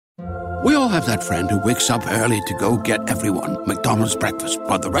We all have that friend who wakes up early to go get everyone McDonald's breakfast,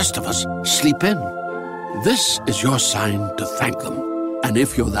 while the rest of us sleep in. This is your sign to thank them. And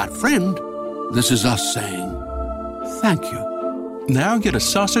if you're that friend, this is us saying thank you. Now get a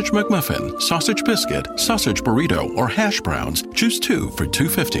sausage McMuffin, sausage biscuit, sausage burrito, or hash browns. Choose 2 for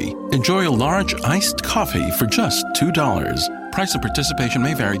 $2.50. Enjoy a large iced coffee for just $2. Price and participation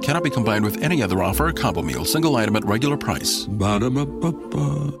may vary. Cannot be combined with any other offer or combo meal. Single item at regular price.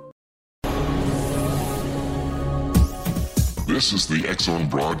 Ba-da-ba-ba-ba. This is the X-Zone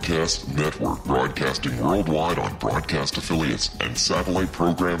Broadcast Network, broadcasting worldwide on broadcast affiliates and satellite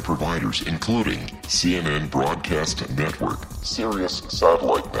program providers, including CNN Broadcast Network, Sirius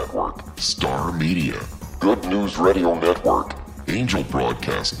Satellite Network, Star Media, Good News Radio Network, Angel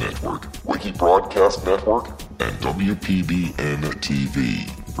Broadcast Network, Wiki Broadcast Network, and WPBN TV.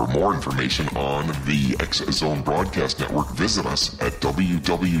 For more information on the X-Zone Broadcast Network, visit us at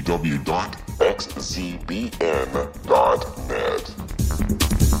www.xzbn.net.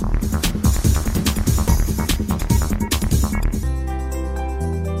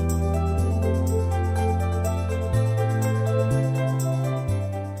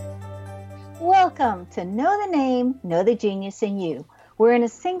 Welcome to Know the Name, Know the Genius in You, where in a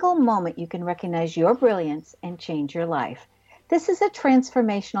single moment you can recognize your brilliance and change your life. This is a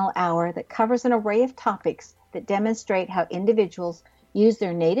transformational hour that covers an array of topics that demonstrate how individuals use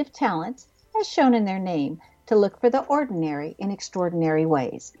their native talents, as shown in their name, to look for the ordinary in extraordinary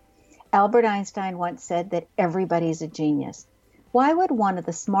ways. Albert Einstein once said that everybody is a genius. Why would one of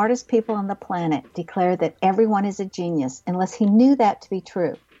the smartest people on the planet declare that everyone is a genius unless he knew that to be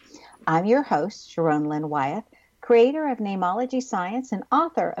true? I'm your host, Sharon Lynn Wyeth, creator of Namology Science and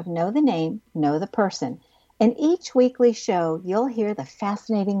author of Know the Name, Know the Person. In each weekly show, you'll hear the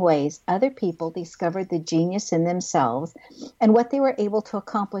fascinating ways other people discovered the genius in themselves and what they were able to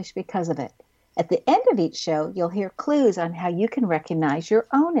accomplish because of it. At the end of each show, you'll hear clues on how you can recognize your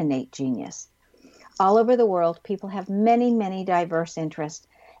own innate genius. All over the world, people have many, many diverse interests.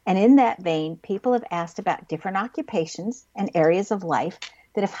 And in that vein, people have asked about different occupations and areas of life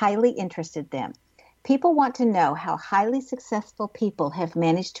that have highly interested them. People want to know how highly successful people have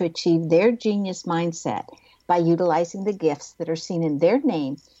managed to achieve their genius mindset by utilizing the gifts that are seen in their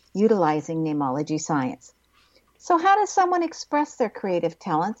name, utilizing namology science. So how does someone express their creative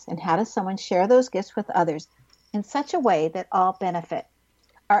talents, and how does someone share those gifts with others in such a way that all benefit?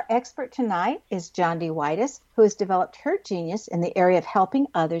 Our expert tonight is Jondi Whitis, who has developed her genius in the area of helping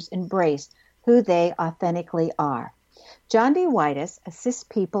others embrace who they authentically are. Jondi Whitis assists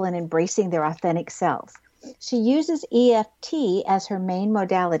people in embracing their authentic selves. She uses EFT as her main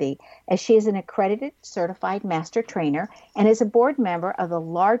modality, as she is an accredited certified master trainer and is a board member of the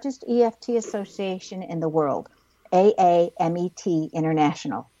largest EFT association in the world, AAMET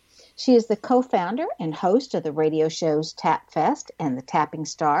International. She is the co-founder and host of the radio shows Tap Fest and The Tapping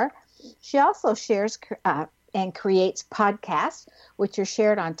Star. She also shares and creates podcasts, which are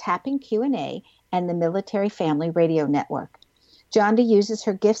shared on Tapping Q&A and the Military Family Radio Network. Jondi uses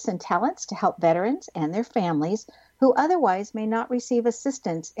her gifts and talents to help veterans and their families who otherwise may not receive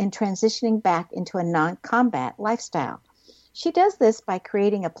assistance in transitioning back into a non-combat lifestyle. She does this by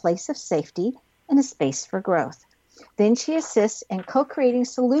creating a place of safety and a space for growth. Then she assists in co-creating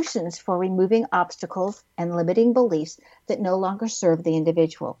solutions for removing obstacles and limiting beliefs that no longer serve the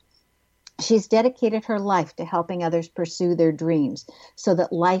individual. She's dedicated her life to helping others pursue their dreams so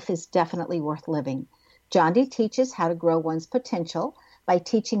that life is definitely worth living. Jondi teaches how to grow one's potential by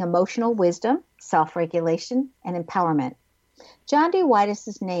teaching emotional wisdom, self-regulation, and empowerment. Jondi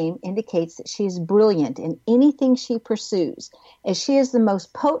Whitis' name indicates that she is brilliant in anything she pursues, as she is the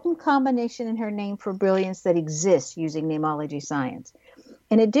most potent combination in her name for brilliance that exists using namology science.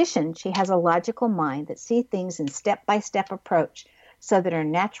 In addition, she has a logical mind that sees things in step-by-step approach, so that her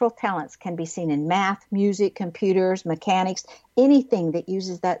natural talents can be seen in math, music, computers, mechanics, anything that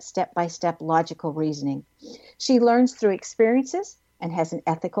uses that step-by-step logical reasoning. She learns through experiences and has an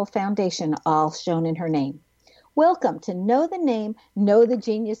ethical foundation, all shown in her name. Welcome to Know the Name, Know the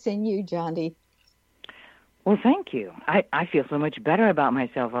Genius in You, Jondi. Well, thank you. I feel so much better about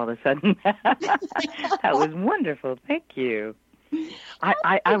myself all of a sudden. That was wonderful. Thank you.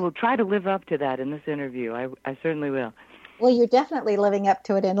 I will try to live up to that in this interview. I certainly will. Well, you're definitely living up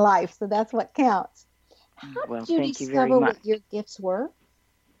to it in life, so that's what counts. How did you discover what your gifts were?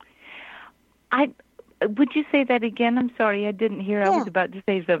 Would you say that again? I'm sorry, I didn't hear. Yeah. I was about to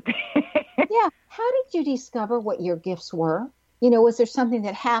say something. Yeah. How did you discover what your gifts were? You know, was there something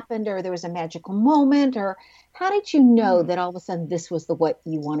that happened, or there was a magical moment, or how did you know that all of a sudden this was what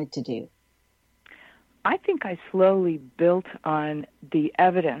you wanted to do? I think I slowly built on the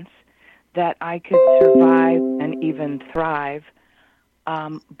evidence that I could survive and even thrive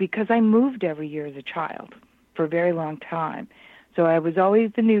because I moved every year as a child for a very long time. So I was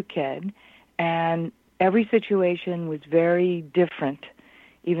always the new kid, and every situation was very different.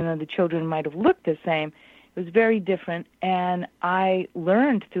 Even though the children might have looked the same, it was very different. And I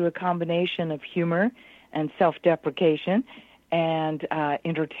learned through a combination of humor and self-deprecation and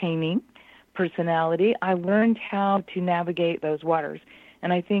entertaining personality, I learned how to navigate those waters.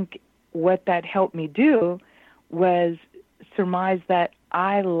 And I think what that helped me do was surmise that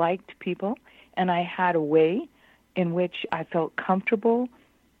I liked people, and I had a way in which I felt comfortable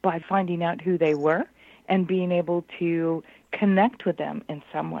by finding out who they were and being able to connect with them in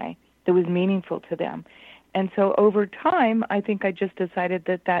some way that was meaningful to them. And so over time, I think I just decided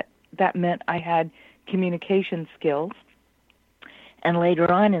that meant I had communication skills. And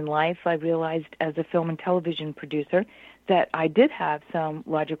later on in life, I realized as a film and television producer that I did have some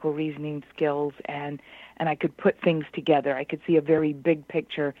logical reasoning skills, and I could put things together. I could see a very big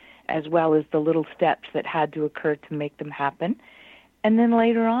picture as well as the little steps that had to occur to make them happen. And then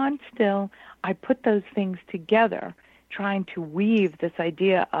later on still, I put those things together, trying to weave this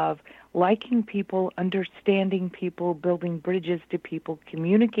idea of liking people, understanding people, building bridges to people,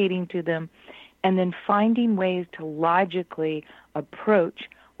 communicating to them, and then finding ways to logically approach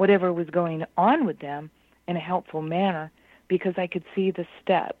whatever was going on with them in a helpful manner, because I could see the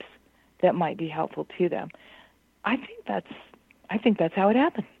steps that might be helpful to them. I think that's how it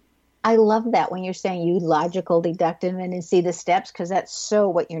happened. I love that when you're saying you logical deductive and see the steps, because that's so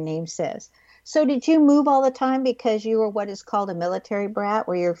what your name says. So did you move all the time because you were what is called a military brat?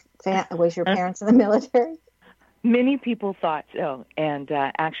 Was your parents in the military? Many people thought so, and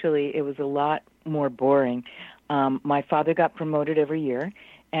actually it was a lot more boring. My father got promoted every year,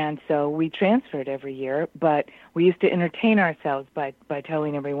 and so we transferred every year, but we used to entertain ourselves by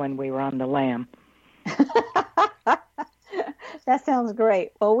telling everyone we were on the lam. That sounds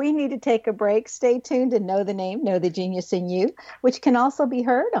great. Well, we need to take a break. Stay tuned to Know the Name, Know the Genius in You, which can also be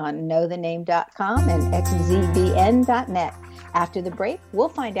heard on knowthename.com and xzbn.net. After the break, we'll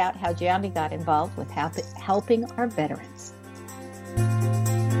find out how Jondi got involved with helping our veterans.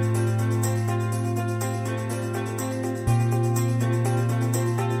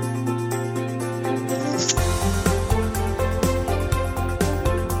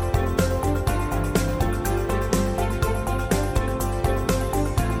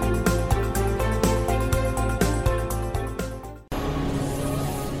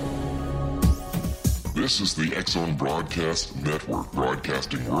 This is the X-Zone Broadcast Network,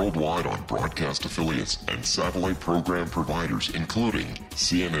 broadcasting worldwide on broadcast affiliates and satellite program providers, including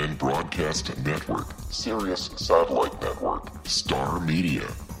CNN Broadcast Network, Sirius Satellite Network, Star Media,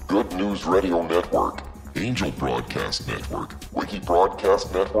 Good News Radio Network, Angel Broadcast Network, Wiki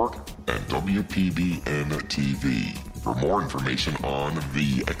Broadcast Network, and WPBN TV. For more information on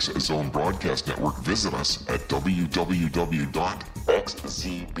the X-Zone Broadcast Network, visit us at www.xzbn.net.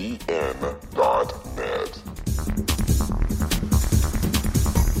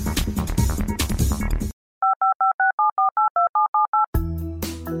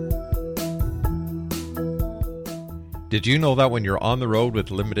 Did you know that when you're on the road with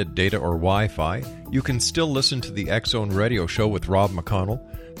limited data or Wi-Fi, you can still listen to the X-Zone Radio Show with Rob McConnell,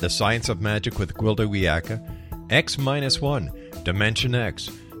 The Science of Magic with Gwilda Wiyaka, X-1, Dimension X,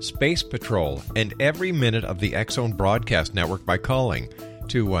 Space Patrol, and every minute of the X-Zone Broadcast Network by calling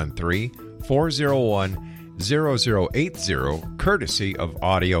 213-401-0080, courtesy of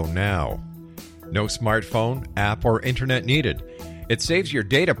Audio Now. No smartphone, app, or internet needed. It saves your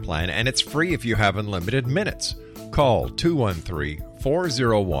data plan, and it's free if you have unlimited minutes. Call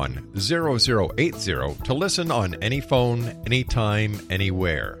 213-401-0080 to listen on any phone, anytime,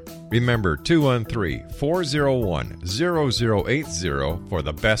 anywhere. Remember 213-401-0080 for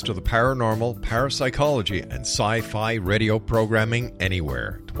the best of the paranormal, parapsychology, and sci-fi radio programming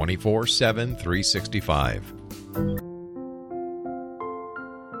anywhere, 24/7, 365.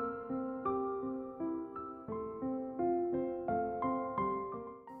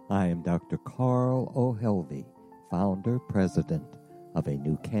 I am Dr. Carl O'Helvey, founder, president of a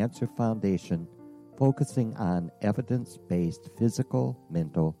new cancer foundation focusing on evidence-based physical,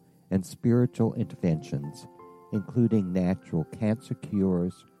 mental, and spiritual interventions, including natural cancer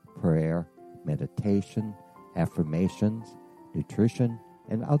cures, prayer, meditation, affirmations, nutrition,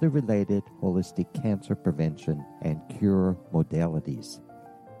 and other related holistic cancer prevention and cure modalities.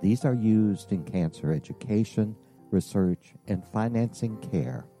 These are used in cancer education, research, and financing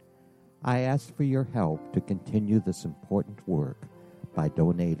care. I ask for your help to continue this important work by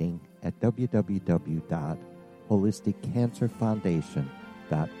donating at www.holisticcancerfoundation.com.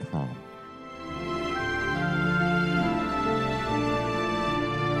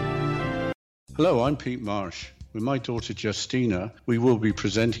 Hello, I'm Pete Marsh. With my daughter Justina, we will be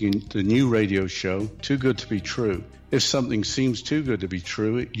presenting the new radio show, Too Good to Be True. If something seems too good to be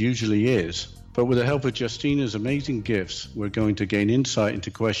true, it usually is. But with the help of Justina's amazing gifts, we're going to gain insight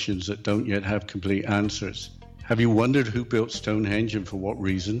into questions that don't yet have complete answers. Have you wondered who built Stonehenge and for what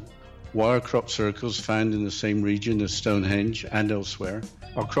reason? Why are crop circles found in the same region as Stonehenge and elsewhere?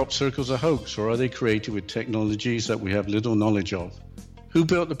 Are crop circles a hoax, or are they created with technologies that we have little knowledge of? Who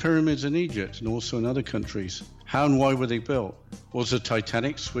built the pyramids in Egypt and also in other countries? How and why were they built? Was the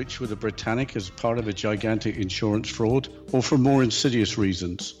Titanic switched with the Britannic as part of a gigantic insurance fraud, or for more insidious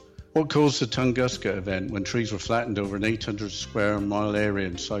reasons? What caused the Tunguska event when trees were flattened over an 800 square mile area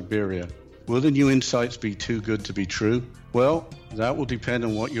in Siberia? Will the new insights be too good to be true? Well, that will depend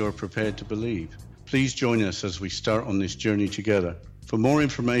on what you are prepared to believe. Please join us as we start on this journey together. For more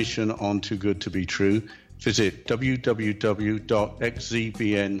information on Too Good to Be True, visit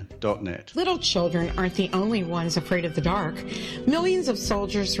www.xzbn.net. Little children aren't the only ones afraid of the dark. Millions of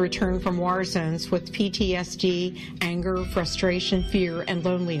soldiers return from war zones with PTSD, anger, frustration, fear, and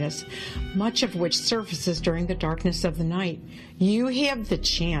loneliness, much of which surfaces during the darkness of the night. You have the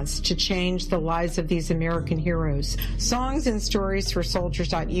chance to change the lives of these American heroes. Songs and Stories for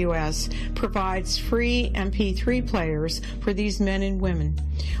Soldiers.us provides free MP3 players for these men and women.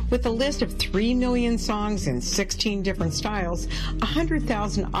 With a list of 3 million songs in 16 different styles,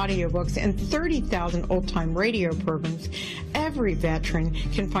 100,000 audiobooks, and 30,000 old-time radio programs, every veteran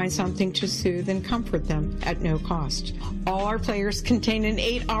can find something to soothe and comfort them at no cost. All our players contain an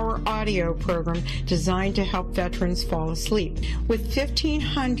 8-hour audio program designed to help veterans fall asleep. With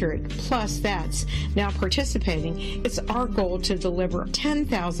 1,500 plus vets now participating, it's our goal to deliver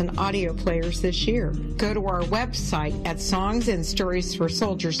 10,000 audio players this year. Go to our website at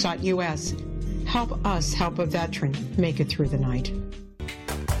songsandstoriesforsoldiers.us. Help us help a veteran make it through the night.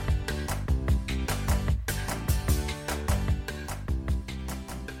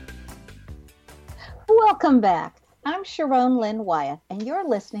 Welcome back. I'm Sharon Lynn Wyeth, and you're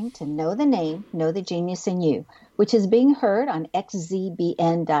listening to Know the Name, Know the Genius in You, which is being heard on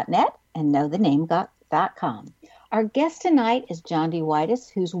xzbn.net and knowthename.com. Our guest tonight is Jondi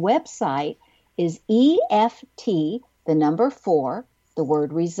Whitis, whose website is EFT, 4,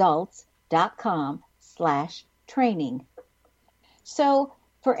 results.com/training. So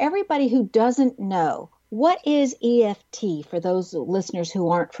for everybody who doesn't know, what is EFT for those listeners who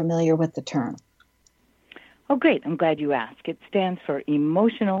aren't familiar with the term? Oh, great. I'm glad you asked. It stands for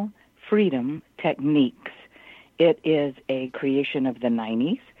Emotional Freedom Techniques. It is a creation of the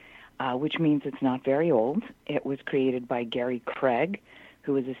 90s, which means it's not very old. It was created by Gary Craig,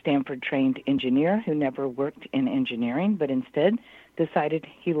 who was a Stanford-trained engineer who never worked in engineering, but instead decided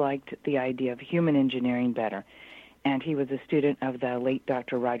he liked the idea of human engineering better. And he was a student of the late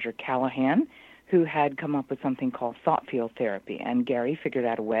Dr. Roger Callahan, who had come up with something called thought field therapy. And Gary figured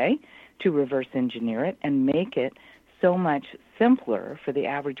out a way to reverse engineer it and make it so much simpler for the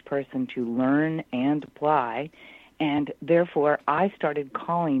average person to learn and apply. And therefore, I started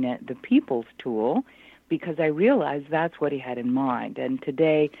calling it the people's tool because I realized that's what he had in mind. And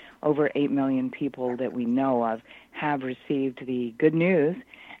today, over 8 million people that we know of have received the good news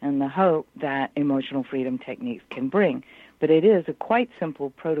and the hope that emotional freedom techniques can bring. But it is a quite simple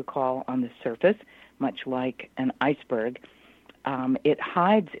protocol on the surface, much like an iceberg. It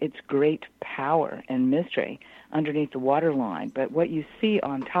hides its great power and mystery underneath the waterline. But what you see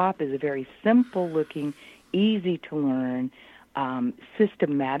on top is a very simple-looking, easy-to-learn,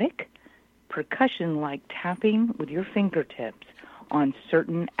 systematic, percussion-like tapping with your fingertips on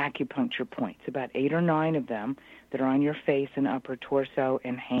certain acupuncture points, about 8 or 9 of them that are on your face and upper torso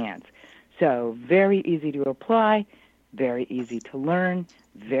and hands. So very easy to apply, very easy to learn,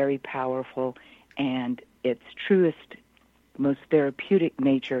 very powerful, and its truest, most therapeutic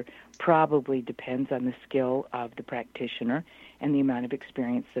nature probably depends on the skill of the practitioner and the amount of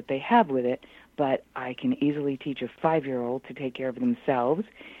experience that they have with it. But I can easily teach a 5-year-old to take care of themselves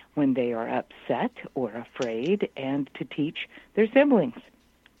when they are upset or afraid, and to teach their siblings.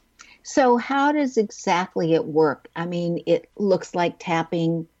 So how does exactly it work? I mean, it looks like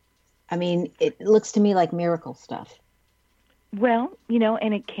tapping. I mean, it looks to me like miracle stuff. Well,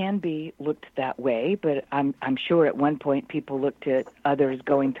 and it can be looked that way, but I'm sure at one point people looked at others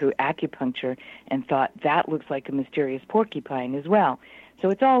going through acupuncture and thought that looks like a mysterious porcupine as well.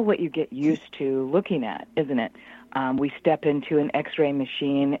 So it's all what you get used to looking at, isn't it? We step into an X-ray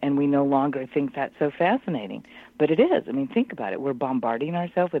machine and we no longer think that's so fascinating. But it is. I mean, think about it. We're bombarding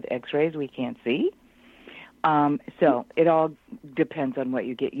ourselves with X-rays we can't see. So it all depends on what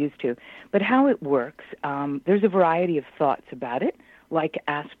you get used to. But how it works, there's a variety of thoughts about it, like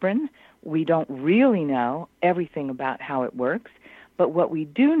aspirin, We don't really know everything about how it works, but what we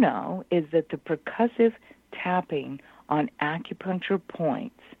do know is that the percussive tapping on acupuncture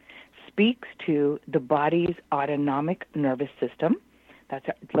points speaks to the body's autonomic nervous system. That's,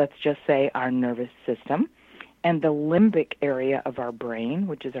 let's just say, our nervous system, and the limbic area of our brain,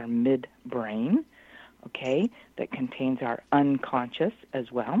 which is our midbrain, okay, that contains our unconscious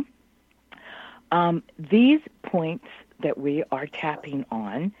as well. These points that we are tapping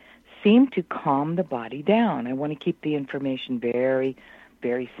on seem to calm the body down. I want to keep the information very,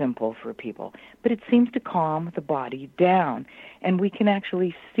 very simple for people, but it seems to calm the body down. And we can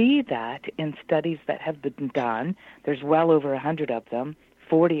actually see that in studies that have been done. There's well over 100 of them,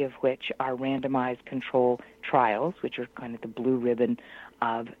 40 of which are randomized control trials, which are kind of the blue ribbon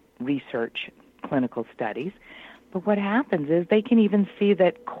of research clinical studies. But what happens is they can even see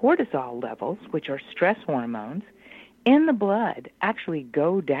that cortisol levels, which are stress hormones, in the blood actually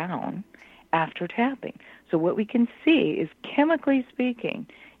go down after tapping. So what we can see is, chemically speaking,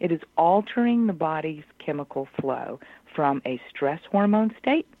 it is altering the body's chemical flow from a stress hormone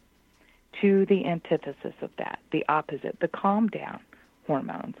state to the antithesis of that, the opposite, the calm down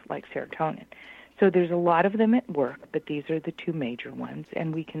hormones like serotonin. So there's a lot of them at work, but these are the two major ones,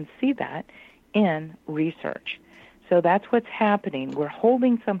 and we can see that in research. So that's what's happening. We're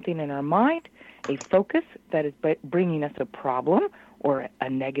holding something in our mind, a focus that is bringing us a problem or a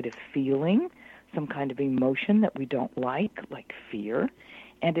negative feeling, some kind of emotion that we don't like fear,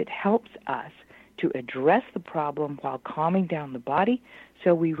 and it helps us to address the problem while calming down the body,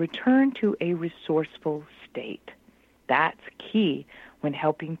 so we return to a resourceful state. That's key when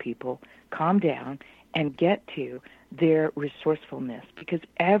helping people calm down and get to their resourcefulness, because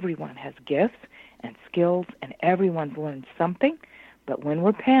everyone has gifts and skills, and everyone's learned something, but when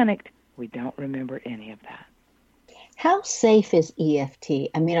we're panicked, we don't remember any of that. How safe is EFT?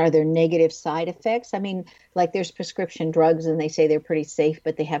 I mean, are there negative side effects? I mean, like there's prescription drugs and they say they're pretty safe,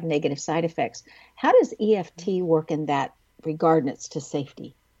 but they have negative side effects. How does EFT work in that regards to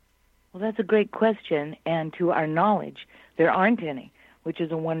safety? Well, that's a great question, and to our knowledge, there aren't any, which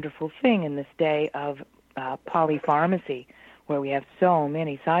is a wonderful thing in this day of polypharmacy, where we have so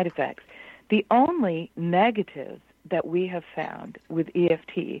many side effects. The only negatives that we have found with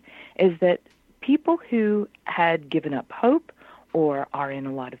EFT is that people who had given up hope or are in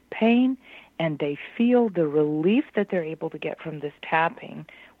a lot of pain, and they feel the relief that they're able to get from this tapping,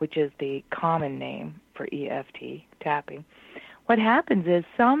 which is the common name for EFT, tapping, what happens is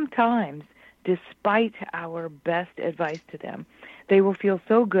sometimes, despite our best advice to them, they will feel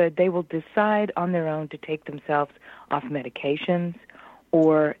so good they will decide on their own to take themselves off medications,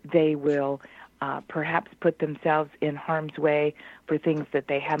 or they will perhaps put themselves in harm's way for things that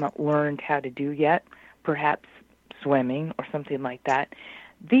they haven't learned how to do yet, perhaps swimming or something like that.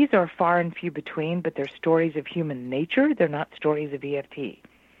 These are far and few between, but they're stories of human nature. They're not stories of EFT.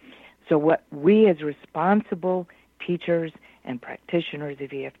 So what we as responsible teachers and practitioners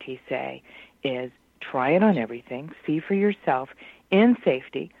of EFT say is try it on everything, see for yourself in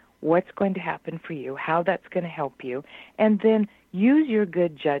safety what's going to happen for you, how that's going to help you, and then use your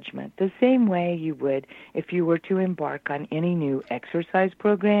good judgment the same way you would if you were to embark on any new exercise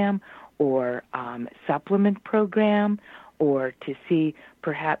program or supplement program, or to see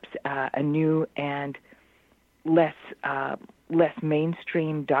perhaps a new and less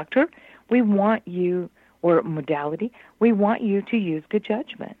mainstream doctor. We want you, or modality, we want you to use good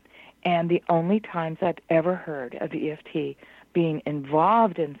judgment. And the only times I've ever heard of EFT being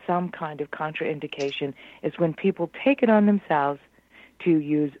involved in some kind of contraindication is when people take it on themselves to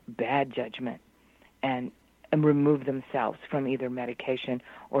use bad judgment and remove themselves from either medication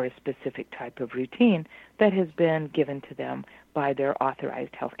or a specific type of routine that has been given to them by their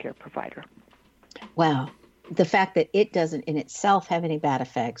authorized healthcare provider. Wow. The fact that it doesn't in itself have any bad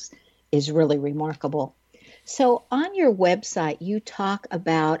effects is really remarkable. So on your website, you talk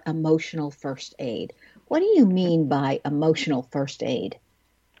about emotional first aid. What do you mean by emotional first aid?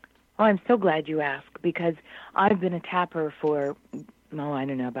 Oh, I'm so glad you asked, because I've been a tapper for,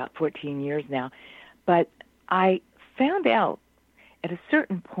 about 14 years now. But I found out at a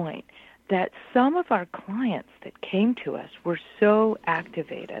certain point that some of our clients that came to us were so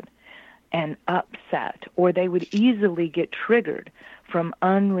activated and upset, or they would easily get triggered from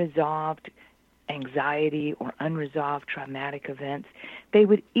unresolved anxiety or unresolved traumatic events, they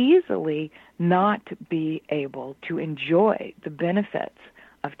would easily not be able to enjoy the benefits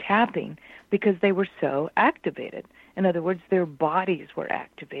of tapping because they were so activated. In other words, their bodies were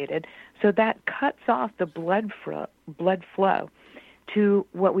activated. So that cuts off the blood flow to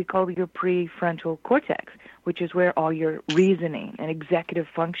what we call your prefrontal cortex, which is where all your reasoning and executive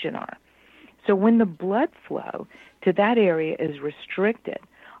function are. So when the blood flow to that area is restricted,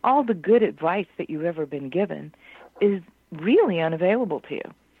 all the good advice that you've ever been given is really unavailable to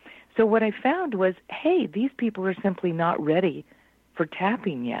you. So what I found was, hey, these people are simply not ready for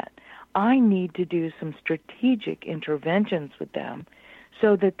tapping yet. I need to do some strategic interventions with them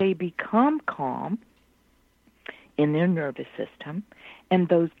so that they become calm in their nervous system, and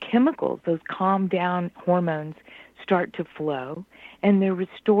those chemicals, those calm down hormones start to flow, and they're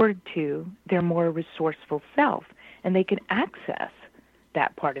restored to their more resourceful self, and they can access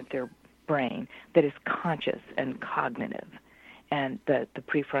that part of their brain that is conscious and cognitive, and the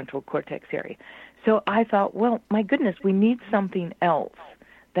prefrontal cortex area. So I thought, well, my goodness, we need something else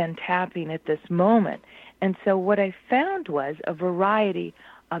than tapping at this moment. And so what I found was a variety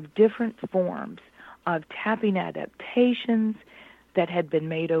of different forms of tapping adaptations that had been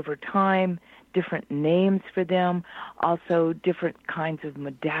made over time, different names for them, also different kinds of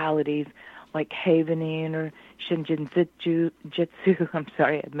modalities like havening or Shinjin Jitsu. I'm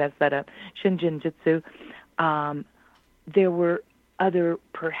sorry, I messed that up. Shinjin Jitsu. There were other,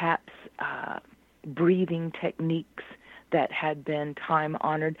 perhaps, breathing techniques that had been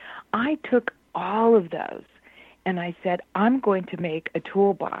time-honored. I took all of those and I said, I'm going to make a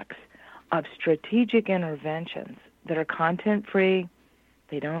toolbox of strategic interventions that are content-free.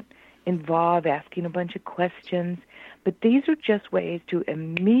 They don't involve asking a bunch of questions, but these are just ways to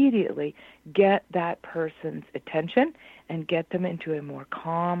immediately get that person's attention and get them into a more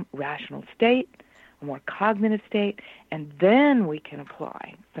calm, rational state, a more cognitive state, and then we can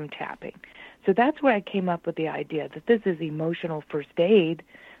apply some tapping. So that's where I came up with the idea that this is emotional first aid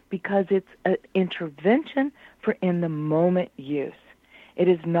because it's an intervention for in-the-moment use. It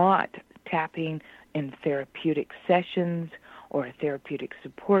is not tapping in therapeutic sessions or a therapeutic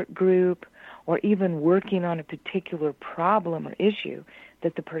support group or even working on a particular problem or issue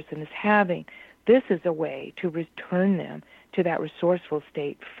that the person is having. This is a way to return them to that resourceful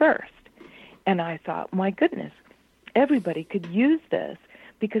state first. And I thought, my goodness, everybody could use this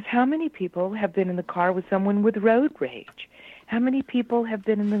because how many people have been in the car with someone with road rage? How many people have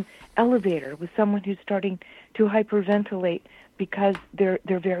been in the elevator with someone who's starting to hyperventilate because they're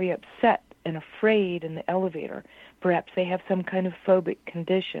very upset and afraid in the elevator? Perhaps they have some kind of phobic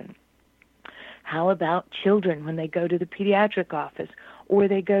condition. How about children when they go to the pediatric office or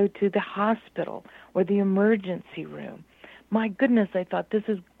they go to the hospital or the emergency room? My goodness, I thought this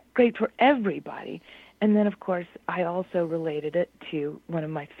is great for everybody. And then, of course, I also related it to one of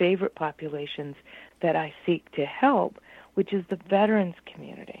my favorite populations that I seek to help, which is the veterans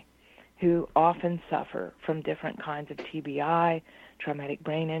community, who often suffer from different kinds of TBI, traumatic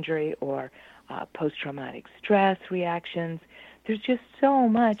brain injury, or post-traumatic stress reactions. There's just so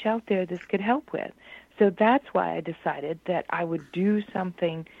much out there this could help with. So that's why I decided that I would do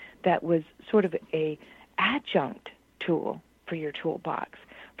something that was sort of a adjunct tool for your toolbox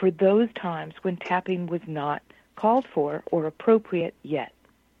for those times when tapping was not called for or appropriate yet.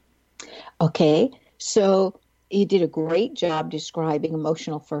 Okay, so you did a great job describing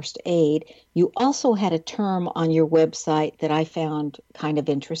emotional first aid. You also had a term on your website that I found kind of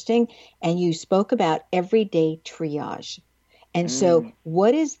interesting, and you spoke about everyday triage. And so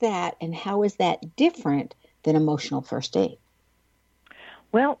what is that, and how is that different than emotional first aid?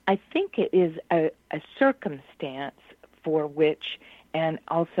 Well, I think it is a circumstance for which, and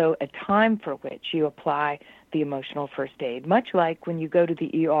also a time for which you apply the emotional first aid. Much like when you go to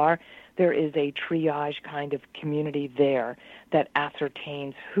the ER, there is a triage kind of community there that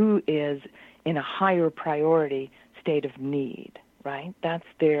ascertains who is in a higher priority state of need, right? That's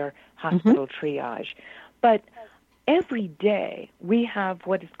their hospital triage. But every day we have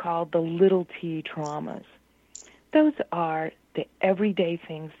what is called the little t traumas. Those are the everyday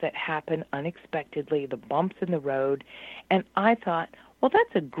things that happen unexpectedly, the bumps in the road. And I thought, well,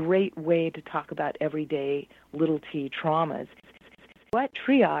 that's a great way to talk about everyday little t traumas. What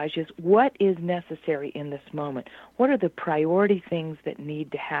triage is, what is necessary in this moment? What are the priority things that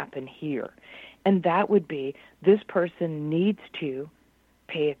need to happen here? And that would be, this person needs to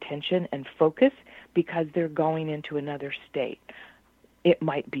pay attention and focus because they're going into another state. It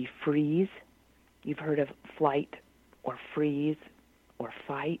might be freeze. You've heard of flight or freeze or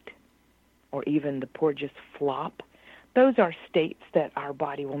fight, or even the poor just flop. Those are states that our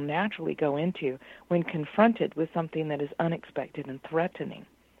body will naturally go into when confronted with something that is unexpected and threatening.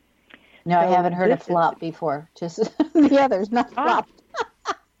 No, I haven't heard of flop before. Just the others, not flop.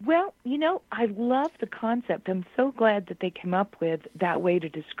 Well, you know, I love the concept. I'm so glad that they came up with that way to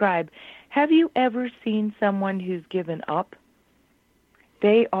describe. Have you ever seen someone who's given up?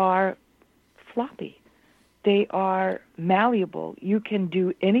 They are floppy. They are malleable. You can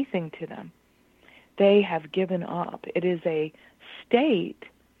do anything to them. they have given up. It is a state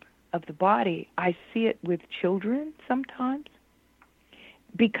of the body. I see it with children sometimes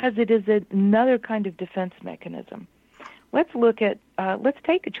because it is another kind of defense mechanism. Let's look at, let's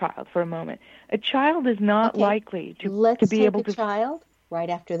take a child for a moment. A child is not likely to be able to... Let's take a child right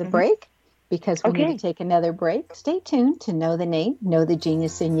after the break, because we need to take another break. Stay tuned to Know the Name, Know the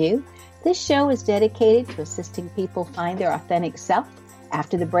Genius in You. This show is dedicated to assisting people find their authentic self.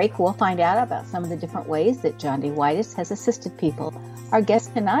 After the break, we'll find out about some of the different ways that Jondi Whitis has assisted people. Our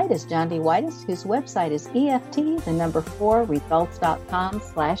guest tonight is Jondi Whitis, whose website is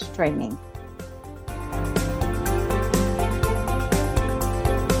EFT4results.com/training.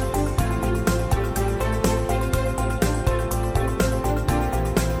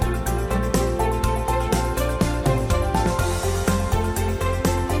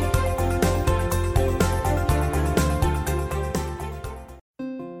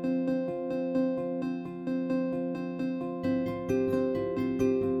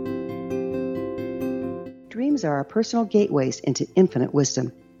 Dreams are our personal gateways into infinite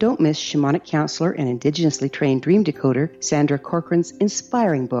wisdom. Don't miss shamanic counselor and indigenously trained dream decoder Sandra Corcoran's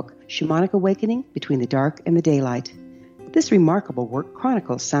inspiring book, Shamanic Awakening Between the Dark and the Daylight. This remarkable work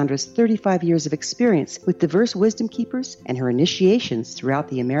chronicles Sandra's 35 years of experience with diverse wisdom keepers and her initiations throughout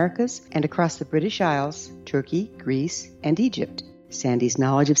the Americas and across the British Isles, Turkey, Greece, and Egypt. Sandy's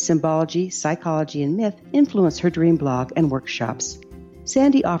knowledge of symbology, psychology, and myth influence her dream blog and workshops.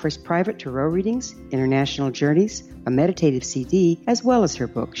 Sandy offers private tarot readings, international journeys, a meditative CD, as well as her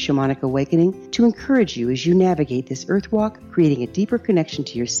book, Shamanic Awakening, to encourage you as you navigate this earth walk, creating a deeper connection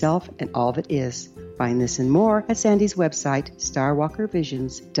to yourself and all that is. Find this and more at Sandy's website,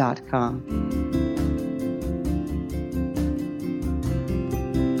 starwalkervisions.com.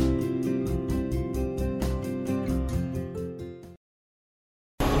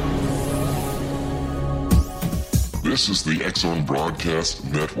 This is the X-Zone Broadcast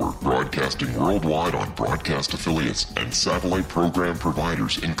Network, broadcasting worldwide on broadcast affiliates and satellite program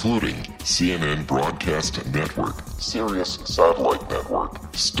providers, including CNN Broadcast Network, Sirius Satellite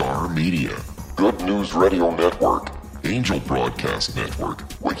Network, Star Media, Good News Radio Network, Angel Broadcast Network,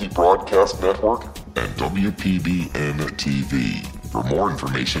 Wiki Broadcast Network, and WPBN TV. For more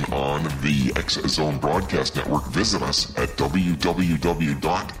information on the X-Zone Broadcast Network, visit us at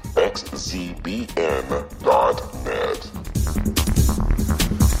www.xzbn.net.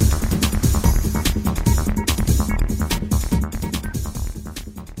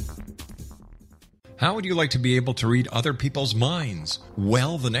 How would you like to be able to read other people's minds?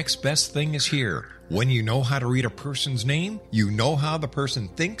 Well, the next best thing is here. When you know how to read a person's name, you know how the person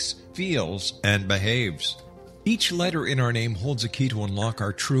thinks, feels, and behaves. Each letter in our name holds a key to unlock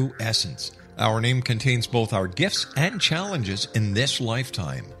our true essence. Our name contains both our gifts and challenges in this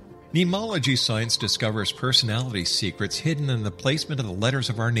lifetime. Mnemology science discovers personality secrets hidden in the placement of the letters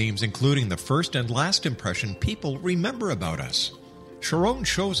of our names, including the first and last impression people remember about us. Sharon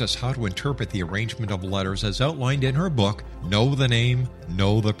shows us how to interpret the arrangement of letters as outlined in her book, Know the Name,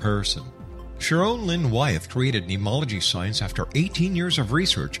 Know the Person. Sharon Lynn Wyeth created mnemology science after 18 years of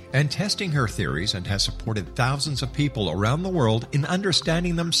research and testing her theories, and has supported thousands of people around the world in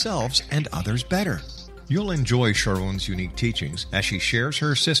understanding themselves and others better. You'll enjoy Sharon's unique teachings as she shares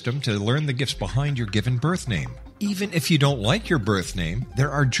her system to learn the gifts behind your given birth name. Even if you don't like your birth name,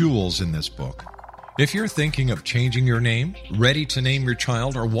 there are jewels in this book. If you're thinking of changing your name, ready to name your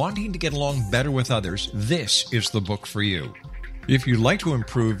child, or wanting to get along better with others, this is the book for you. If you'd like to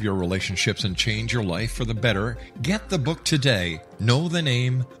improve your relationships and change your life for the better, get the book today, Know the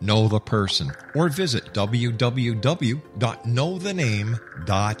Name, Know the Person, or visit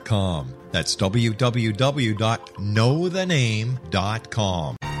www.knowthename.com. That's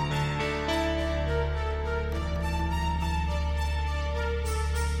www.knowthename.com.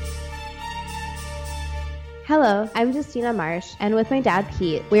 Hello, I'm Justina Marsh, and with my dad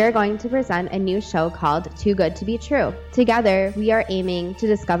Pete, we are going to present a new show called Too Good to Be True. Together, we are aiming to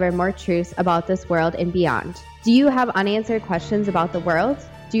discover more truths about this world and beyond. Do you have unanswered questions about the world?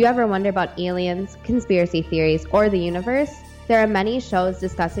 Do you ever wonder about aliens, conspiracy theories, or the universe? There are many shows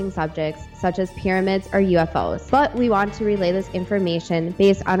discussing subjects such as pyramids or UFOs, but we want to relay this information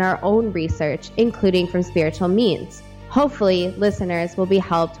based on our own research, including from spiritual means. Hopefully, listeners will be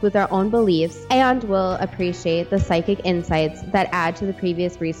helped with their own beliefs and will appreciate the psychic insights that add to the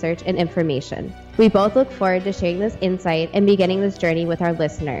previous research and information. We both look forward to sharing this insight and beginning this journey with our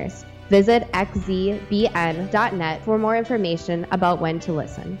listeners. Visit xzbn.net for more information about when to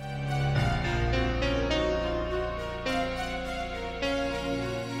listen.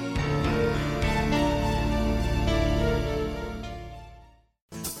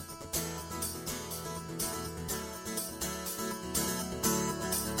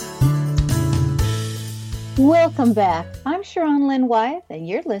 Welcome back. I'm Sharon Lynn Wyeth, and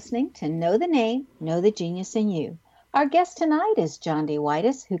you're listening to Know the Name, Know the Genius in You. Our guest tonight is Jondi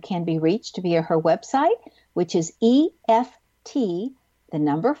Whitis, who can be reached via her website, which is EFT, the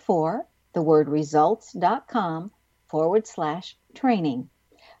number 4, the word results.com/training.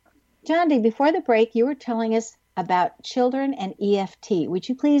 Jondi, before the break, you were telling us about children and EFT. Would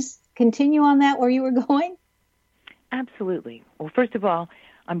you please continue on that where you were going? Absolutely. Well, first of all,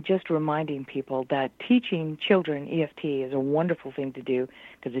 I'm just reminding people that teaching children EFT is a wonderful thing to do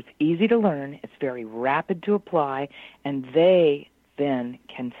because it's easy to learn, it's very rapid to apply, and they then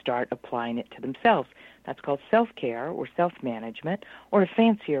can start applying it to themselves. That's called self-care or self-management, or a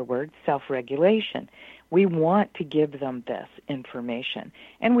fancier word, self-regulation. We want to give them this information,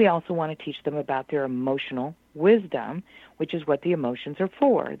 and we also want to teach them about their emotional wisdom, which is what the emotions are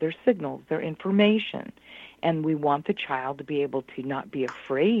for. They're signals, they're information. And we want the child to be able to not be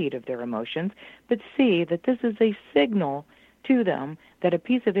afraid of their emotions, but see that this is a signal to them that a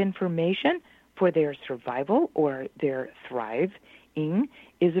piece of information for their survival or their thriving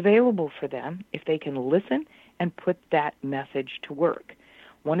is available for them if they can listen and put that message to work.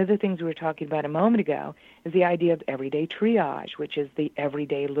 One of the things we were talking about a moment ago is the idea of everyday triage, which is the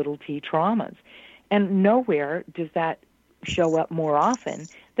everyday little t traumas. And nowhere does that show up more often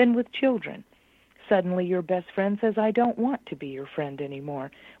than with children. Suddenly your best friend says, I don't want to be your friend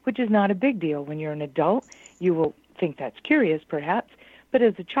anymore, which is not a big deal. When you're an adult, you will think that's curious, perhaps, but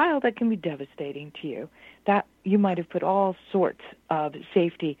as a child, that can be devastating to you. That you might have put all sorts of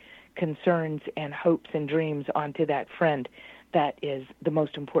safety concerns and hopes and dreams onto that friend that is the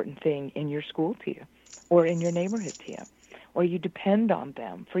most important thing in your school to you or in your neighborhood to you, or you depend on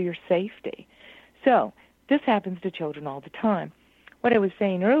them for your safety. So this happens to children all the time. What I was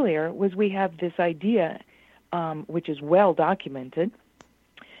saying earlier was we have this idea, which is well documented,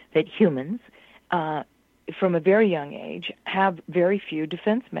 that humans, from a very young age, have very few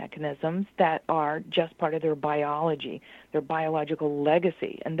defense mechanisms that are just part of their biology, their biological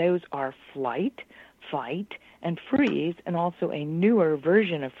legacy, and those are flight, fight, and freeze, and also a newer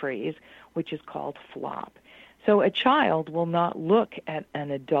version of freeze, which is called flop. So a child will not look at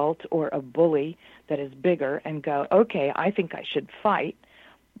an adult or a bully that is bigger and go, okay, I think I should fight.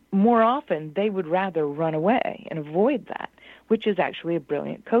 More often, they would rather run away and avoid that, which is actually a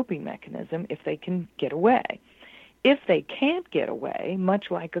brilliant coping mechanism if they can get away. If they can't get away, much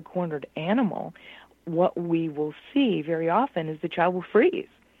like a cornered animal, what we will see very often is the child will freeze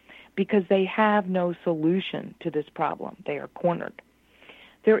because they have no solution to this problem. They are cornered.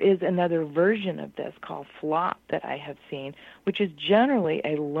 There is another version of this called flop that I have seen, which is generally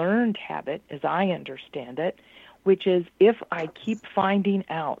a learned habit, as I understand it, which is if I keep finding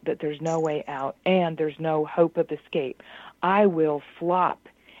out that there's no way out and there's no hope of escape, I will flop,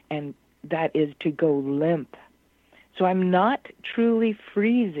 and that is to go limp. So I'm not truly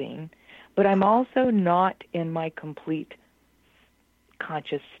freezing, but I'm also not in my complete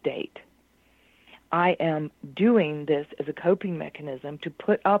conscious state. I am doing this as a coping mechanism to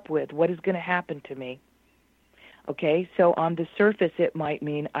put up with what is going to happen to me. Okay, so on the surface it might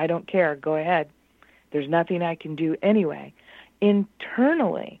mean, I don't care, go ahead. There's nothing I can do anyway.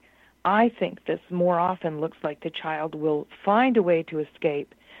 Internally, I think this more often looks like the child will find a way to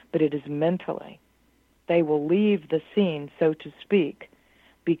escape, but it is mentally. They will leave the scene, so to speak,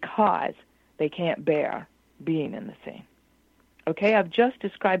 because they can't bear being in the scene. Okay, I've just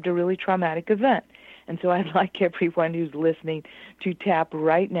described a really traumatic event. And so I'd like everyone who's listening to tap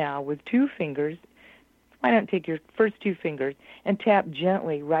right now with 2 fingers. Why don't take your first 2 fingers and tap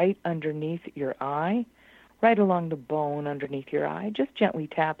gently right underneath your eye, right along the bone underneath your eye. Just gently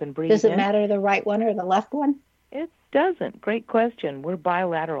tap and breathe in. Does it matter the right one or the left one? It doesn't. Great question. We're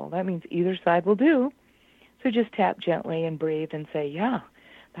bilateral. That means either side will do. So just tap gently and breathe and say, yeah,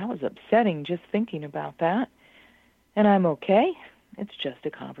 that was upsetting just thinking about that. And I'm okay. It's just a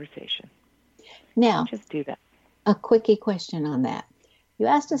conversation. Now, just do that. A quickie question on that. You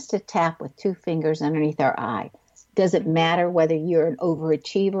asked us to tap with 2 fingers underneath our eye. Does it matter whether you're an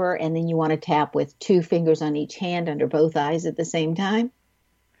overachiever and then you want to tap with 2 fingers on each hand under both eyes at the same time?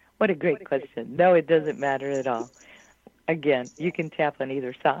 What a great question. No, it doesn't matter at all. Again, you can tap on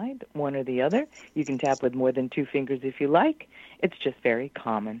either side, one or the other. You can tap with more than 2 fingers if you like. It's just very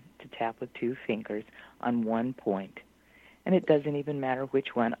common to tap with 2 fingers on one point. And it doesn't even matter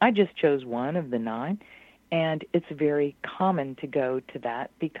which one. I just chose one of the 9, and it's very common to go to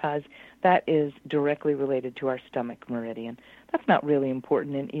that because that is directly related to our stomach meridian. That's not really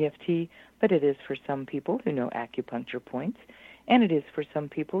important in EFT, but it is for some people who know acupuncture points, and it is for some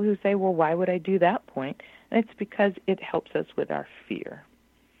people who say, well, why would I do that point? And it's because it helps us with our fear.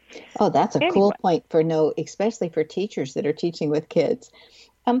 Oh, that's a Anyway, cool point especially for teachers that are teaching with kids.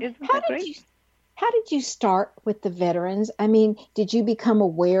 isn't that great? How did you start with the veterans? I mean, did you become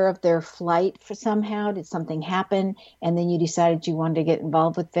aware of their flight somehow? Did something happen and then you decided you wanted to get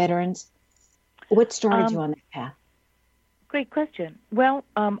involved with veterans? What started you on that path? Great question. Well,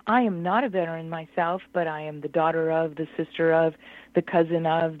 I am not a veteran myself, but I am the daughter of, the sister of, the cousin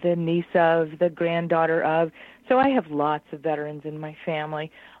of, the niece of, the granddaughter of. So I have lots of veterans in my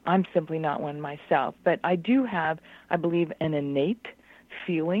family. I'm simply not one myself. But I do have, I believe, an innate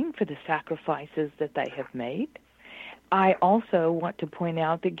feeling for the sacrifices that they have made. I also want to point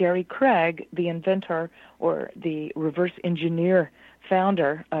out that Gary Craig, the inventor or the reverse engineer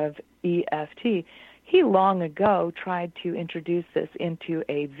founder of EFT, he long ago tried to introduce this into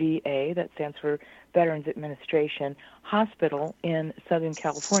a VA, that stands for Veterans Administration, hospital in Southern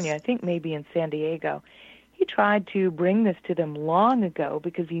California, I think maybe in San Diego. He tried to bring this to them long ago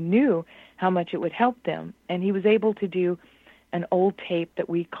because he knew how much it would help them, and he was able to do an old tape that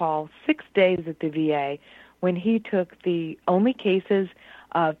we call 6 Days at the VA, when he took the only cases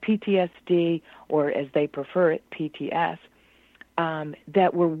of PTSD, or as they prefer it, PTS,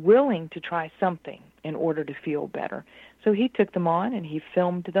 that were willing to try something in order to feel better. So he took them on and he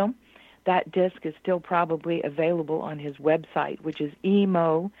filmed them. That disc is still probably available on his website, which is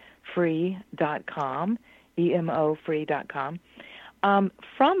emofree.com, emofree.com.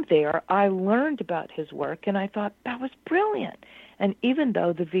 From there, I learned about his work, and I thought that was brilliant. And even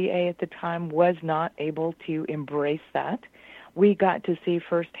though the VA at the time was not able to embrace that, we got to see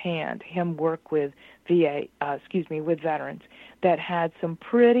firsthand him work with with veterans that had some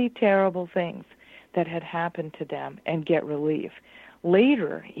pretty terrible things that had happened to them and get relief.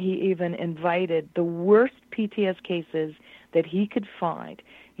 Later, he even invited the worst PTS cases that he could find.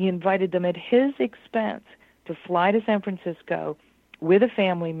 He invited them at his expense to fly to San Francisco with a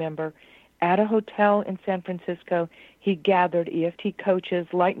family member at a hotel in San Francisco. He gathered EFT coaches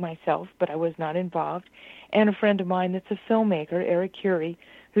like myself, but I was not involved, and a friend of mine that's a filmmaker, Eric Curie,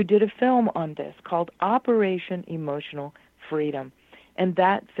 who did a film on this called Operation Emotional Freedom. And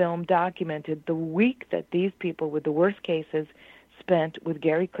that film documented the week that these people with the worst cases spent with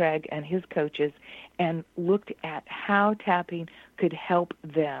Gary Craig and his coaches, and looked at how tapping could help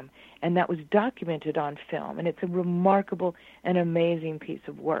them. And that was documented on film. And it's a remarkable and amazing piece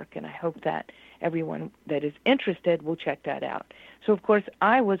of work. And I hope that everyone that is interested will check that out. So, of course,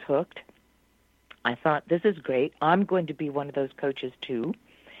 I was hooked. I thought, this is great. I'm going to be one of those coaches, too.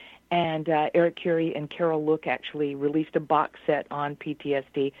 And Eric Curie and Carol Look actually released a box set on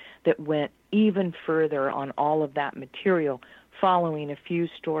PTSD that went even further on all of that material, following a few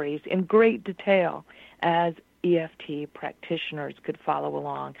stories in great detail as EFT practitioners could follow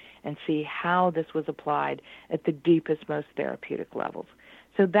along and see how this was applied at the deepest, most therapeutic levels.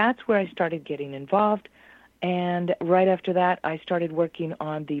 So that's where I started getting involved. And right after that, I started working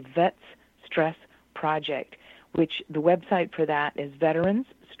on the Vets Stress Project, which the website for that is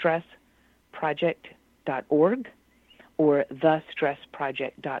veteransstressproject.org or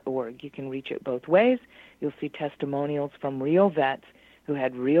thestressproject.org. You can reach it both ways. You'll see testimonials from real vets who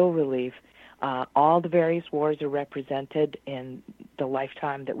had real relief. All the various wars are represented in the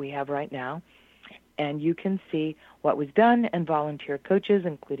lifetime that we have right now. And you can see what was done, and volunteer coaches,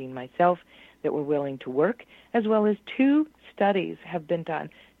 including myself, that were willing to work, as well as 2 studies have been done.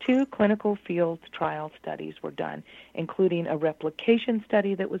 2 clinical field trial studies were done, including a replication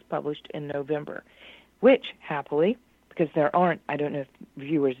study that was published in November, which, happily, because there aren't, I don't know if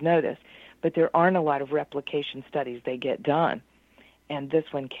viewers know this, but there aren't a lot of replication studies they get done. And this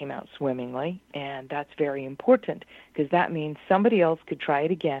one came out swimmingly, and that's very important because that means somebody else could try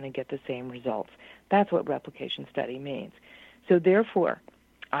it again and get the same results. That's what replication study means. So therefore,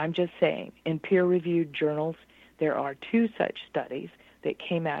 I'm just saying, in peer-reviewed journals, there are 2 such studies that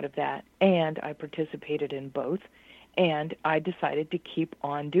came out of that, and I participated in both, and I decided to keep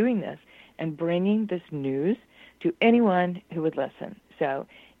on doing this and bringing this news to anyone who would listen. So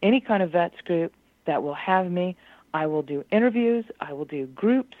any kind of vets group that will have me, I will do interviews, I will do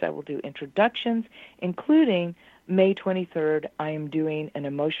groups, I will do introductions, including May 23rd, I am doing an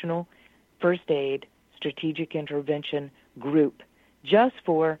emotional first aid strategic intervention group just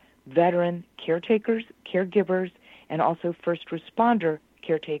for veteran caretakers, caregivers, and also first responder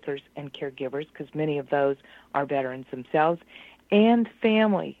caretakers and caregivers, because many of those are veterans themselves, and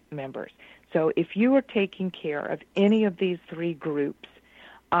family members. So if you are taking care of any of these 3 groups,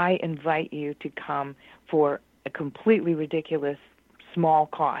 I invite you to come for a completely ridiculous small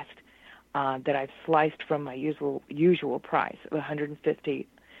cost that I've sliced from my usual price of $150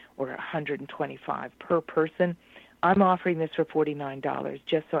 or $125 per person. I'm offering this for $49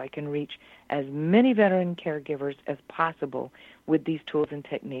 just so I can reach as many veteran caregivers as possible with these tools and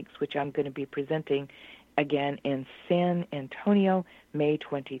techniques, which I'm going to be presenting again in San Antonio, May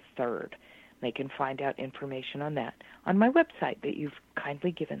 23rd. They can find out information on that on my website that you've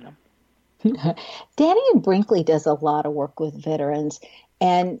kindly given them. Daniel Brinkley does a lot of work with veterans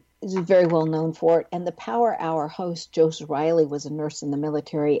and is very well known for it. And the Power Hour host, Josie Riley, was a nurse in the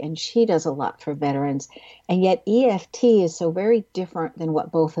military, and she does a lot for veterans. And yet EFT is so very different than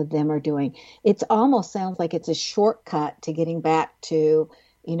what both of them are doing. It almost sounds like it's a shortcut to getting back to,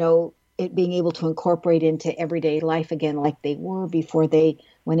 it being able to incorporate into everyday life again like they were before they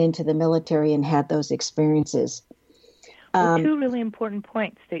went into the military and had those experiences. Well, two really important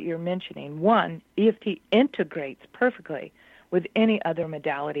points that you're mentioning. One, EFT integrates perfectly with any other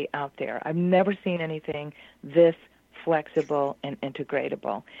modality out there. I've never seen anything this flexible and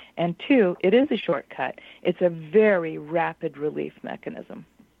integratable. And two, it is a shortcut. It's a very rapid relief mechanism.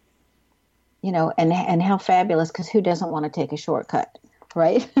 And how fabulous, because who doesn't want to take a shortcut,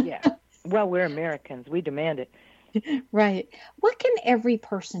 right? Yeah. Well, we're Americans. We demand it. Right. What can every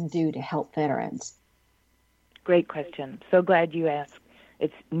person do to help veterans? Great question. So glad you asked.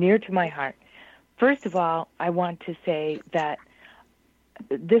 It's near to my heart. First of all, I want to say that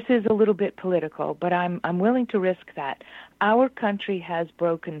this is a little bit political, but I'm willing to risk that. Our country has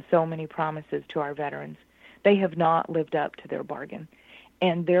broken so many promises to our veterans. They have not lived up to their bargain.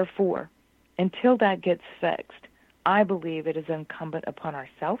 And therefore, until that gets fixed, I believe it is incumbent upon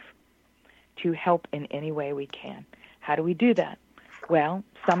ourselves to help in any way we can. How do we do that? Well,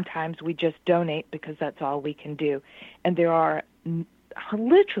 sometimes we just donate because that's all we can do. And there are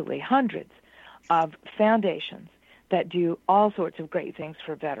literally hundreds of foundations that do all sorts of great things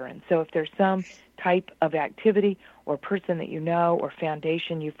for veterans. So if there's some type of activity or person that you know or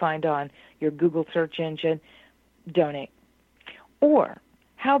foundation you find on your Google search engine, donate. Or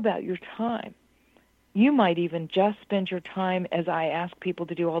how about your time? You might even just spend your time, as I ask people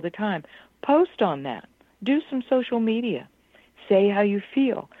to do all the time, post on that. Do some social media. Say how you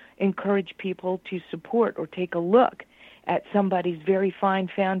feel. Encourage people to support or take a look at somebody's very fine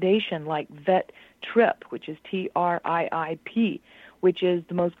foundation like Vet Trip, which is TRIIP, which is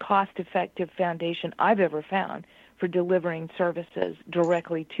the most cost-effective foundation I've ever found for delivering services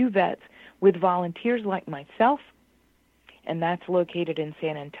directly to vets with volunteers like myself. And that's located in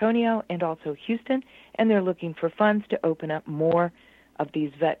San Antonio and also Houston, and they're looking for funds to open up more of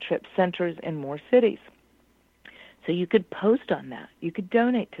these Vet Trip centers in more cities. So you could post on that. You could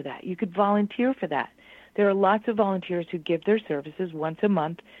donate to that. You could volunteer for that. There are lots of volunteers who give their services once a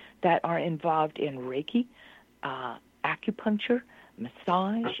month that are involved in Reiki, acupuncture,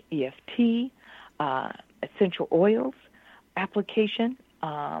 massage, EFT, essential oils, application,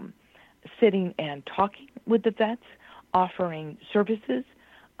 sitting and talking with the vets, offering services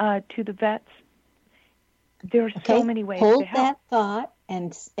to the vets. There are so many ways to help. Hold that thought,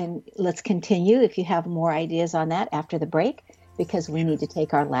 and let's continue if you have more ideas on that after the break, because we need to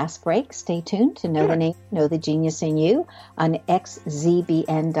take our last break. Stay tuned to Know the Name, Know the Genius in You on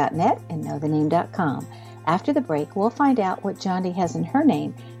xzbn.net and knowthename.com. After the break, we'll find out what Jondi has in her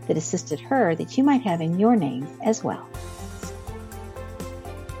name that assisted her that you might have in your name as well.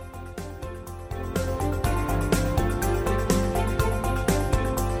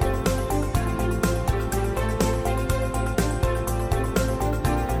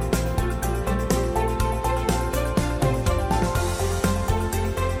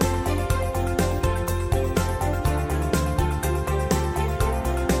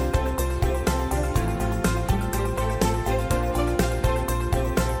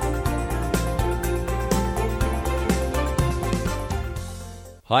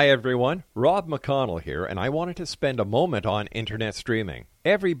 Hi everyone, Rob McConnell here, and I wanted to spend a moment on internet streaming.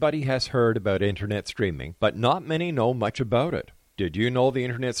 Everybody has heard about internet streaming, but not many know much about it. Did you know the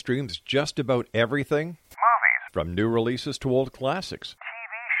internet streams just about everything? Movies. From new releases to old classics. TV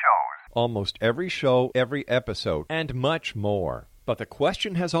shows. Almost every show, every episode, and much more. But the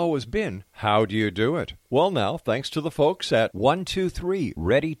question has always been, how do you do it? Well now, thanks to the folks at 123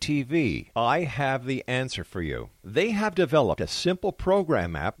 Ready TV, I have the answer for you. They have developed a simple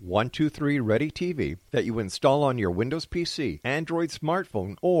program app, 123 Ready TV, that you install on your Windows PC, Android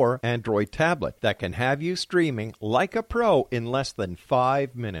smartphone, or Android tablet that can have you streaming like a pro in less than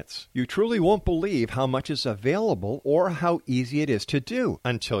 5 minutes. You truly won't believe how much is available or how easy it is to do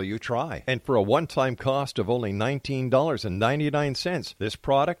until you try. And for a one-time cost of only $19.99, this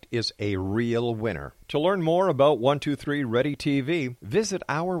product is a real winner. To learn more about 123 Ready TV, visit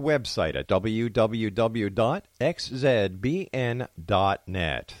our website at www.xzbn.net.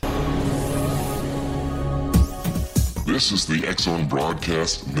 This is the X-Zone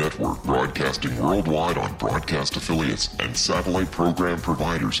Broadcast Network, broadcasting worldwide on broadcast affiliates and satellite program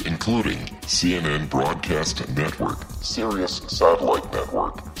providers, including CNN Broadcast Network, Sirius Satellite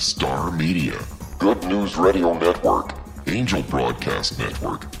Network, Star Media, Good News Radio Network, Angel Broadcast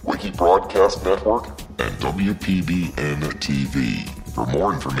Network, Wiki Broadcast Network, and WPBN TV. For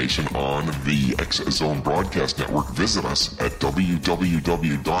more information on the X-Zone Broadcast Network, visit us at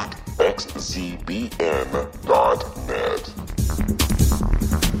www.xzbn.net.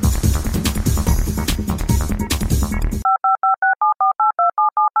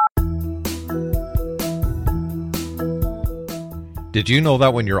 Did you know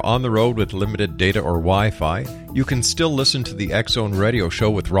that when you're on the road with limited data or Wi-Fi, you can still listen to the X-Zone Radio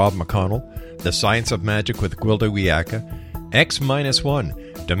Show with Rob McConnell, The Science of Magic with Gwilda Wiyaka,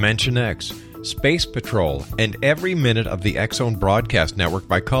 X-1, Dimension X, Space Patrol, and every minute of the X-Zone Broadcast Network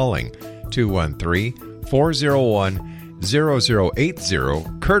by calling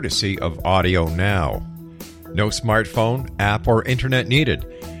 213-401-0080, courtesy of Audio Now. No smartphone, app, or internet needed.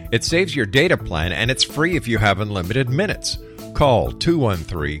 It saves your data plan, and it's free if you have unlimited minutes. Call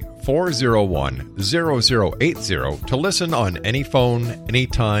 213-401-0080 to listen on any phone,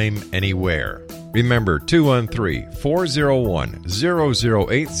 anytime, anywhere. Remember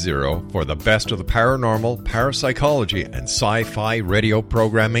 213-401-0080 for the best of the paranormal, parapsychology, and sci-fi radio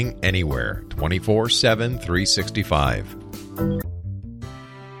programming anywhere, 24/7, 365.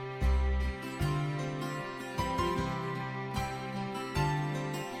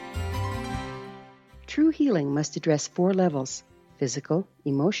 True healing must address 4 levels: physical,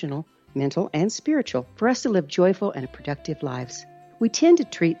 emotional, mental, and spiritual, for us to live joyful and productive lives. We tend to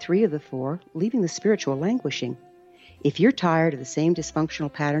treat 3 of the 4, leaving the spiritual languishing. If you're tired of the same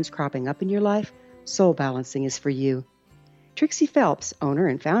dysfunctional patterns cropping up in your life, Soul Balancing is for you. Trixie Phelps, owner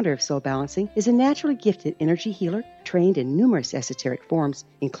and founder of Soul Balancing, is a naturally gifted energy healer trained in numerous esoteric forms,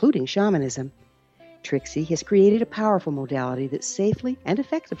 including shamanism. Trixie has created a powerful modality that safely and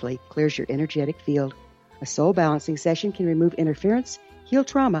effectively clears your energetic field. A Soul Balancing session can remove interference, heal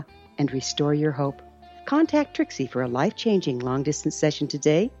trauma, and restore your hope. Contact Trixie for a life-changing long-distance session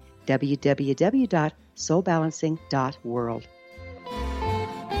today, www.soulbalancing.world.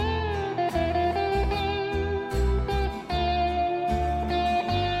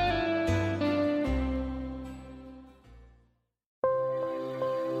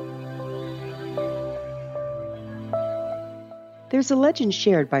 There's a legend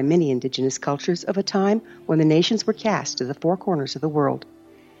shared by many indigenous cultures of a time when the nations were cast to the 4 corners of the world.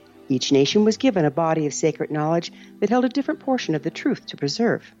 Each nation was given a body of sacred knowledge that held a different portion of the truth to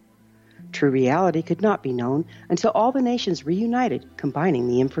preserve. True reality could not be known until all the nations reunited, combining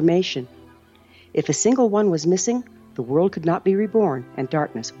the information. If a single one was missing, the world could not be reborn and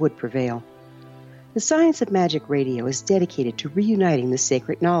darkness would prevail. The Science of Magic Radio is dedicated to reuniting the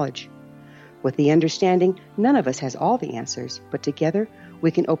sacred knowledge. With the understanding, none of us has all the answers, but together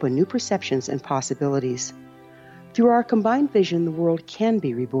we can open new perceptions and possibilities. Through our combined vision, the world can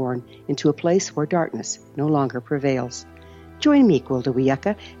be reborn into a place where darkness no longer prevails. Join me, Gwilda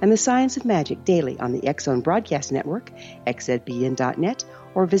Wiyaka, and the Science of Magic daily on the X-Zone Broadcast Network, xzbn.net,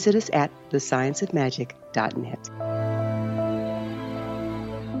 or visit us at thescienceofmagic.net.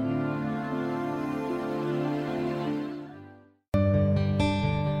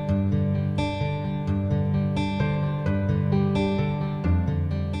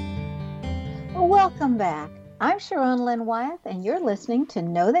 Welcome back. I'm Sharon Lynn Wyeth, and you're listening to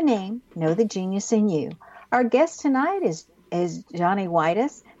Know the Name, Know the Genius in You. Our guest tonight is Jondi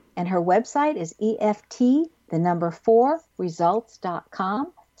Whitis, and her website is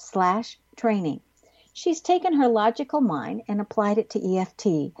EFT4results.com/training. She's taken her logical mind and applied it to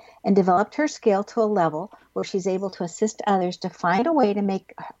EFT and developed her skill to a level where she's able to assist others to find a way to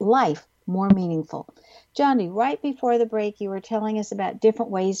make life more meaningful. Jondi, right before the break, you were telling us about different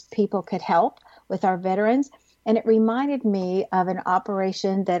ways people could help with our veterans. And it reminded me of an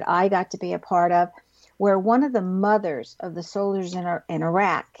operation that I got to be a part of where one of the mothers of the soldiers in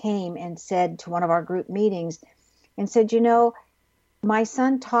Iraq came and said to one of our group meetings and said, you know, my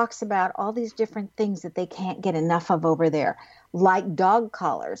son talks about all these different things that they can't get enough of over there, like dog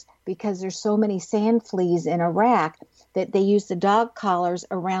collars, because there's so many sand fleas in Iraq that they use the dog collars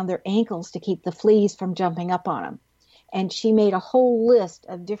around their ankles to keep the fleas from jumping up on them. And she made a whole list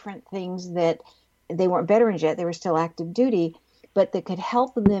of different things that they weren't veterans yet, they were still active duty, but that could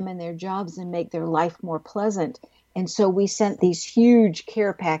help them in their jobs and make their life more pleasant. And so we sent these huge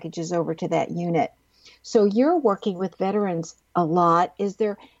care packages over to that unit. So you're working with veterans a lot. Is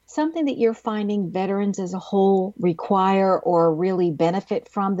there something that you're finding veterans as a whole require or really benefit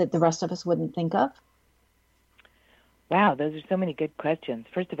from that the rest of us wouldn't think of? Wow, those are so many good questions.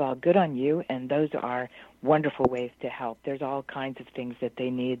 First of all, good on you, and those are wonderful ways to help. There's all kinds of things that they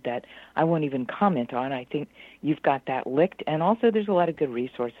need that I won't even comment on. I think you've got that licked, and also there's a lot of good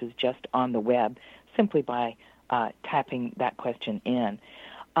resources just on the web simply by tapping that question in.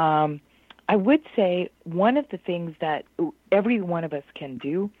 I would say one of the things that every one of us can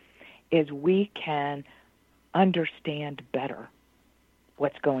do is we can understand better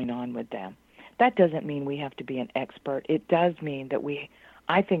what's going on with them. That doesn't mean we have to be an expert. It does mean that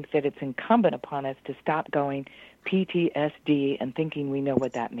I think that it's incumbent upon us to stop going PTSD and thinking we know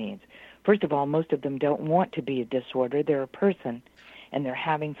what that means. First of all, most of them don't want to be a disorder. They're a person, and they're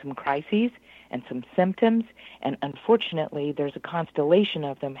having some crises and some symptoms, and unfortunately there's a constellation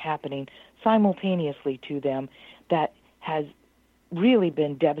of them happening simultaneously to them that has really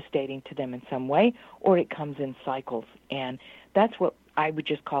been devastating to them in some way, or it comes in cycles. And that's what I would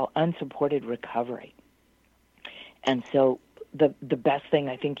just call unsupported recovery. And so the best thing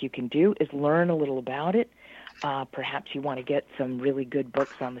I think you can do is learn a little about it. Perhaps you want to get some really good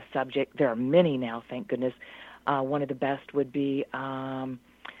books on the subject. There are many now, thank goodness. One of the best would be,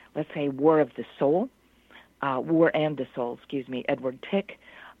 let's say, War and the Soul, Edward Tick,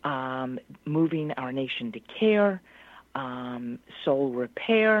 Moving Our Nation to Care, Soul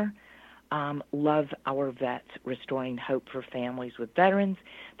Repair, Love Our Vets, Restoring Hope for Families with Veterans.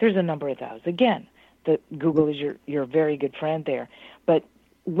 There's a number of those. Again, Google is your very good friend there. But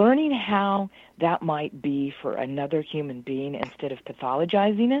learning how that might be for another human being instead of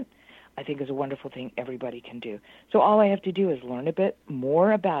pathologizing it, I think is a wonderful thing everybody can do. So all I have to do is learn a bit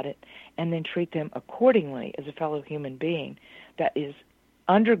more about it and then treat them accordingly as a fellow human being that is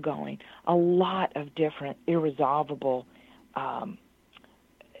undergoing a lot of different irresolvable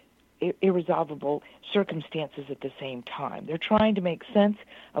circumstances at the same time. They're trying to make sense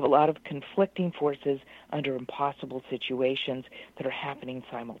of a lot of conflicting forces under impossible situations that are happening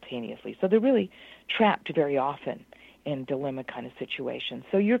simultaneously. So they're really trapped very often in dilemma kind of situations.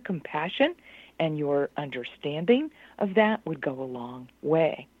 So your compassion and your understanding of that would go a long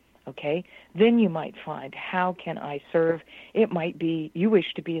way. Okay? Then you might find, how can I serve? It might be you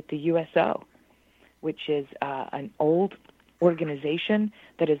wish to be at the USO, which is an old organization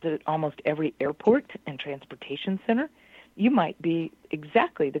that is at almost every airport and transportation center. You might be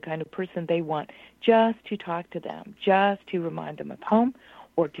exactly the kind of person they want just to talk to them, just to remind them of home,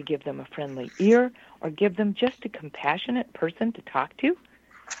 or to give them a friendly ear, or give them just a compassionate person to talk to.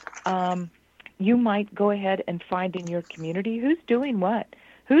 You might go ahead and find in your community who's doing what,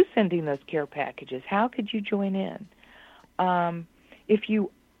 who's sending those care packages, how could you join in? If you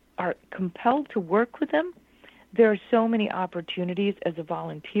are compelled to work with them, there are so many opportunities as a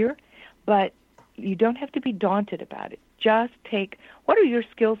volunteer, but you don't have to be daunted about it. Just what are your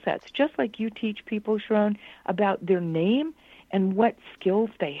skill sets? Just like you teach people, Sharon, about their name and what skills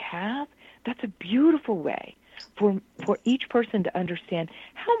they have, that's a beautiful way for each person to understand,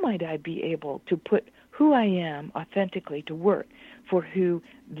 how might I be able to put who I am authentically to work for who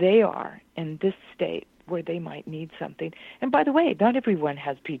they are in this state where they might need something. And by the way, not everyone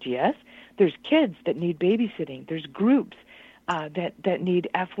has PTS. There's kids that need babysitting. There's groups that need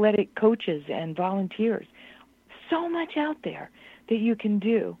athletic coaches and volunteers. So much out there that you can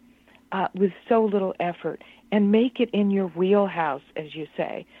do with so little effort, and make it in your wheelhouse, as you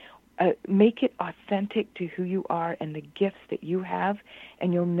say. Make it authentic to who you are and the gifts that you have,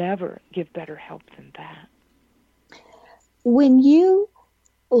 and you'll never give better help than that. When you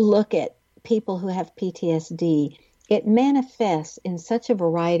look at people who have PTSD, it manifests in such a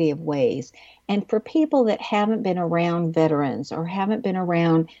variety of ways. And for people that haven't been around veterans or haven't been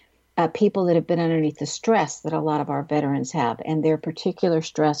around people that have been underneath the stress that a lot of our veterans have, and their particular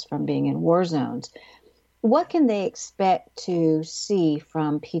stress from being in war zones, what can they expect to see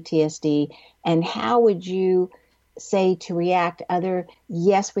from PTSD, and how would you say to react?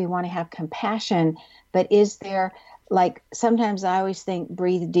 Yes, we want to have compassion, but is there, like, sometimes I always think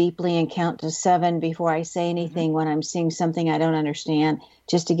breathe deeply and count to 7 before I say anything when I'm seeing something I don't understand,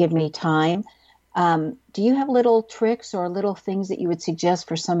 just to give me time. Do you have little tricks or little things that you would suggest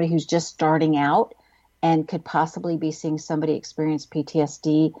for somebody who's just starting out and could possibly be seeing somebody experience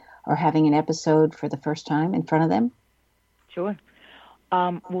PTSD or having an episode for the first time in front of them? Sure.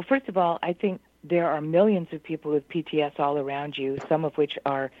 Well, first of all, I think there are millions of people with PTS all around you, some of which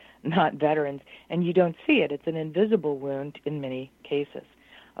are not veterans, and you don't see it. It's an invisible wound in many cases,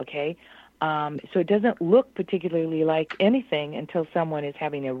 okay? So it doesn't look particularly like anything until someone is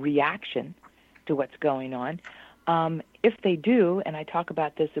having a reaction to what's going on. If they do, and I talk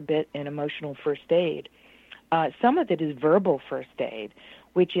about this a bit in emotional first aid, some of it is verbal first aid,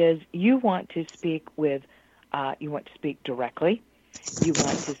 which is you want to speak with You want to speak directly. You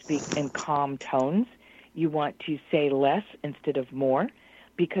want to speak in calm tones. You want to say less instead of more,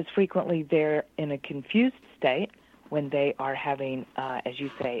 because frequently they're in a confused state when they are having, as you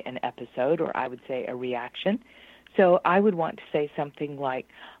say, an episode, or I would say a reaction. So I would want to say something like,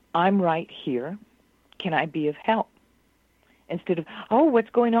 I'm right here. Can I be of help? Instead of, oh, what's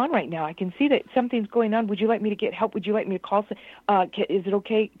going on right now? I can see that something's going on. Would you like me to get help? Would you like me to call? Is it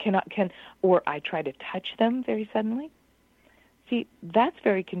okay? Or I try to touch them very suddenly. See, that's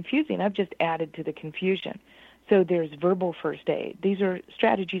very confusing. I've just added to the confusion. So there's verbal first aid. These are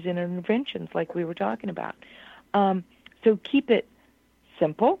strategies and interventions like we were talking about. So keep it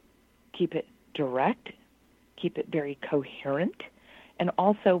simple, keep it direct, keep it very coherent, and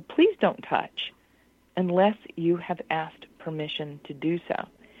also please don't touch unless you have asked permission to do so.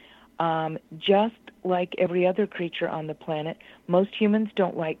 Just like every other creature on the planet, most humans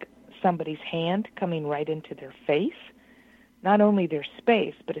don't like somebody's hand coming right into their face, not only their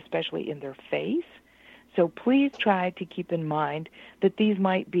space, but especially in their face. So please try to keep in mind that these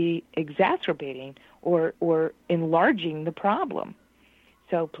might be exacerbating or enlarging the problem.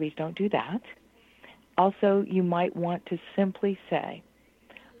 So please don't do that. Also, you might want to simply say,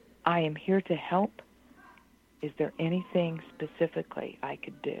 I am here to help. Is there anything specifically I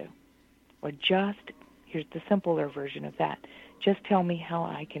could do? Or just, here's the simpler version of that, just tell me how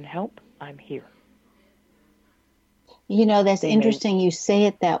I can help. I'm here. You know, that's interesting you say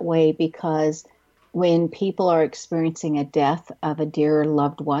it that way, because when people are experiencing a death of a dear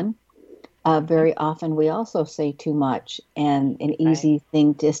loved one, very often we also say too much. And an easy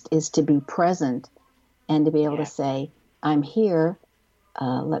thing just is to be present and to be able to say, I'm here.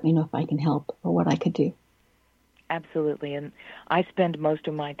 Let me know if I can help or what I could do. Absolutely. And I spend most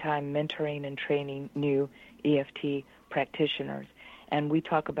of my time mentoring and training new EFT practitioners. And we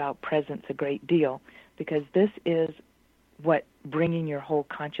talk about presence a great deal, because this is what bringing your whole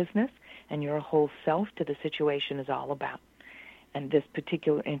consciousness and your whole self to the situation is all about. And this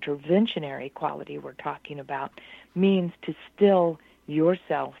particular interventionary quality we're talking about means to still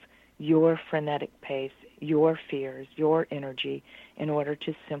yourself, your frenetic pace, your fears, your energy, in order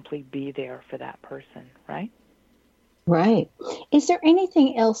to simply be there for that person, right? Right. Is there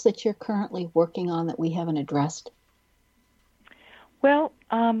anything else that you're currently working on that we haven't addressed? Well,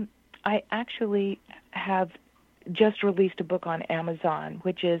 I actually have just released a book on Amazon,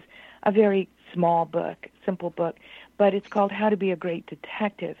 which is a very small book, simple book, but it's called How to Be a Great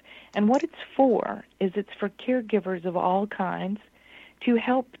Detective. And what it's for is it's for caregivers of all kinds to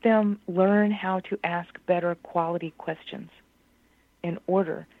help them learn how to ask better quality questions in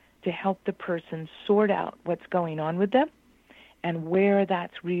order to help the person sort out what's going on with them and where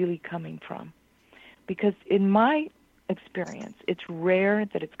that's really coming from. Because in my experience, it's rare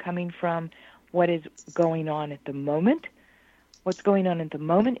that it's coming from what is going on at the moment. What's going on at the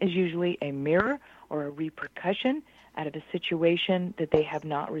moment is usually a mirror or a repercussion out of a situation that they have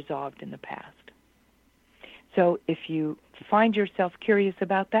not resolved in the past. So if you find yourself curious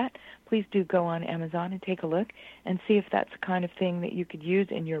about that, please do go on Amazon and take a look and see if that's the kind of thing that you could use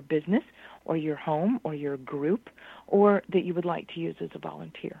in your business or your home or your group, or that you would like to use as a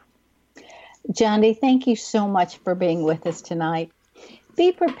volunteer. Jondi, thank you so much for being with us tonight.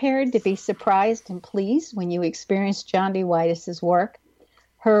 Be prepared to be surprised and pleased when you experience Jondi Whitis' work.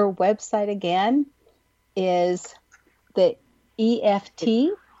 Her website again is the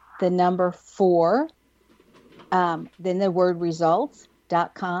EFT, the number 4, then the word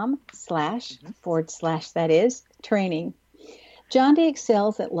results.com//training. Jondi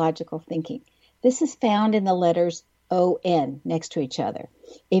excels at logical thinking. This is found in the letters O-N next to each other.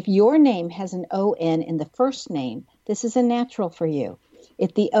 If your name has an O-N in the first name, this is a natural for you.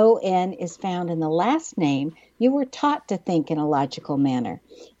 If the O-N is found in the last name, you were taught to think in a logical manner.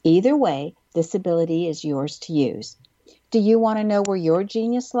 Either way, this ability is yours to use. Do you want to know where your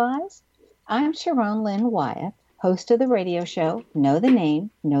genius lies? I'm Sharon Lynn Wyeth, host of the radio show Know the Name,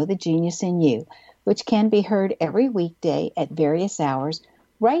 Know the Genius in You, which can be heard every weekday at various hours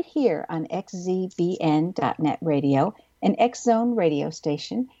right here on xzbn.net radio, an X-Zone radio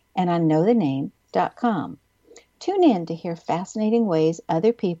station, and on knowthename.com. Tune in to hear fascinating ways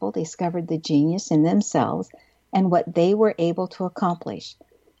other people discovered the genius in themselves and what they were able to accomplish.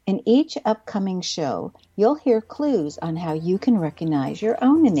 In each upcoming show, you'll hear clues on how you can recognize your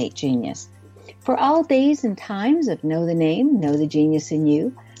own innate genius. For all days and times of Know the Name, Know the Genius in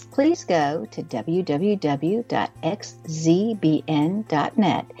You, please go to www.xzbn.net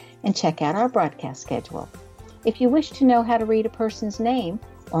and check out our broadcast schedule. If you wish to know how to read a person's name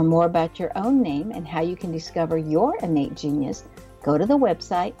or more about your own name and how you can discover your innate genius, go to the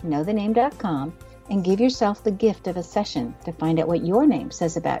website knowthename.com and give yourself the gift of a session to find out what your name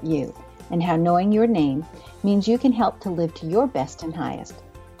says about you and how knowing your name means you can help to live to your best and highest.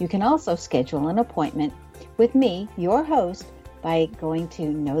 You can also schedule an appointment with me, your host, by going to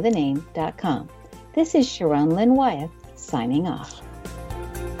knowthename.com. This is Sharon Lynn Wyeth signing off.